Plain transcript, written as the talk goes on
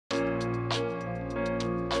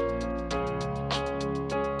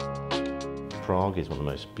Prague is one of the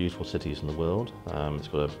most beautiful cities in the world. It's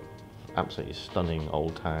got an absolutely stunning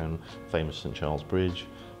old town, famous St Charles Bridge,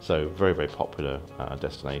 so very, very popular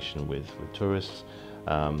destination with tourists.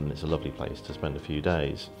 It's a lovely place to spend a few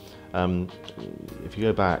days. If you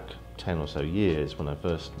go back 10 or so years, when I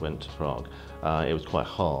first went to Prague, it was quite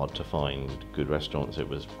hard to find good restaurants. It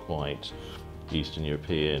was quite Eastern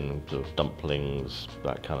European, sort of dumplings,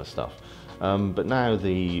 that kind of stuff. But now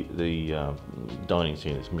the dining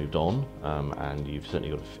scene has moved on, and you've certainly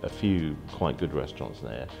got a few quite good restaurants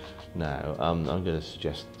there now. I'm going to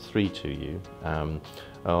suggest three to you.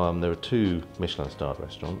 There are two Michelin-starred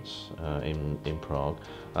restaurants in Prague.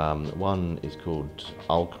 One is called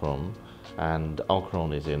Alkron, and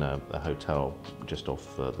Alkron is in a hotel just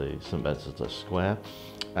off the St Wenceslas Square,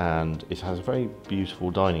 and it has a very beautiful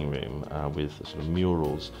dining room with sort of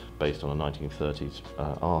murals based on a 1930s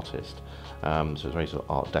artist. So it's a very sort of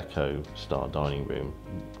Art Deco style dining room,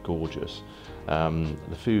 gorgeous.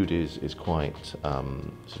 The food is quite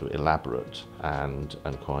sort of elaborate and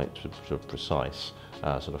quite sort of precise,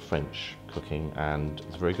 sort of French cooking, and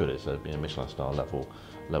it's very good. It's a Michelin star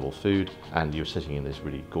level food, and you're sitting in this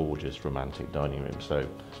really gorgeous romantic dining room, so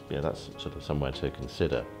that's sort of somewhere to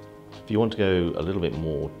consider. If you want to go a little bit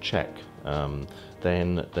more Czech,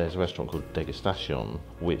 then there's a restaurant called Degustation,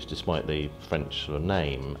 which, despite the French sort of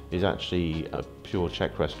name, is actually a pure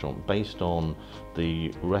Czech restaurant based on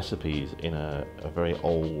the recipes in a very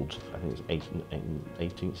old, I think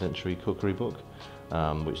it's 18th century cookery book,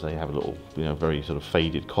 which they have a little, very sort of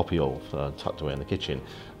faded copy of tucked away in the kitchen.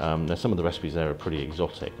 Now, some of the recipes there are pretty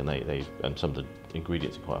exotic, and and some of the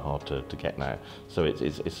ingredients are quite hard to get now. So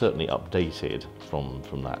it's certainly updated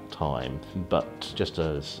from that time. But just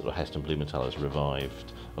as sort of Heston Blumenthal has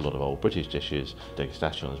revived a lot of old British dishes,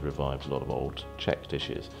 Degustation has revived a lot of old Czech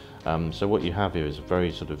dishes. So what you have here is a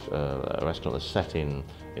very sort of a restaurant that's set in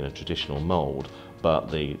a traditional mould,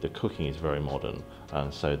 but the cooking is very modern,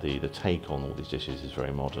 and so the take on all these dishes is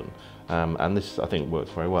very modern. And this, I think,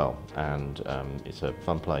 works very well, and it's a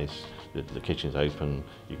fun place. The kitchen's open,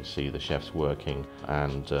 you can see the chefs working,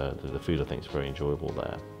 and the food, I think, is very enjoyable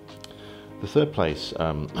there. The third place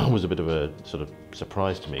was a bit of a sort of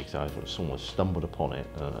surprise to me, because I almost stumbled upon it,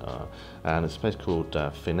 and it's a place called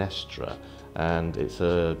Finestra, and it's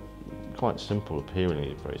a quite simple,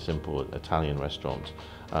 appearingly very simple Italian restaurant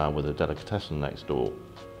with a delicatessen next door.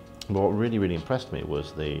 But what really, really impressed me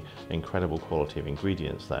was the incredible quality of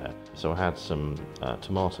ingredients there. So I had some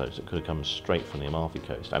tomatoes that could have come straight from the Amalfi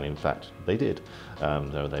Coast, and in fact they did.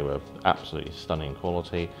 They were absolutely stunning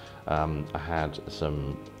quality. I had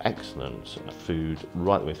some excellent food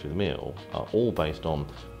right the way through the meal, all based on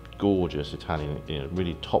gorgeous Italian,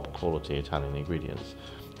 really top quality Italian ingredients.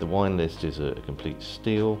 The wine list is a complete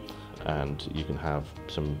steal, and you can have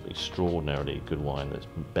some extraordinarily good wine that's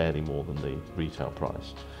barely more than the retail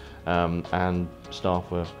price. And staff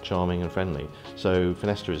were charming and friendly. So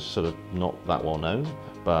Finestra is sort of not that well known,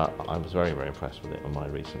 but I was very, very impressed with it on my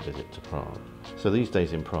recent visit to Prague. So these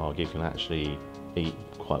days in Prague you can actually eat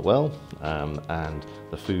quite well, and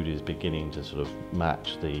the food is beginning to sort of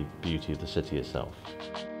match the beauty of the city itself.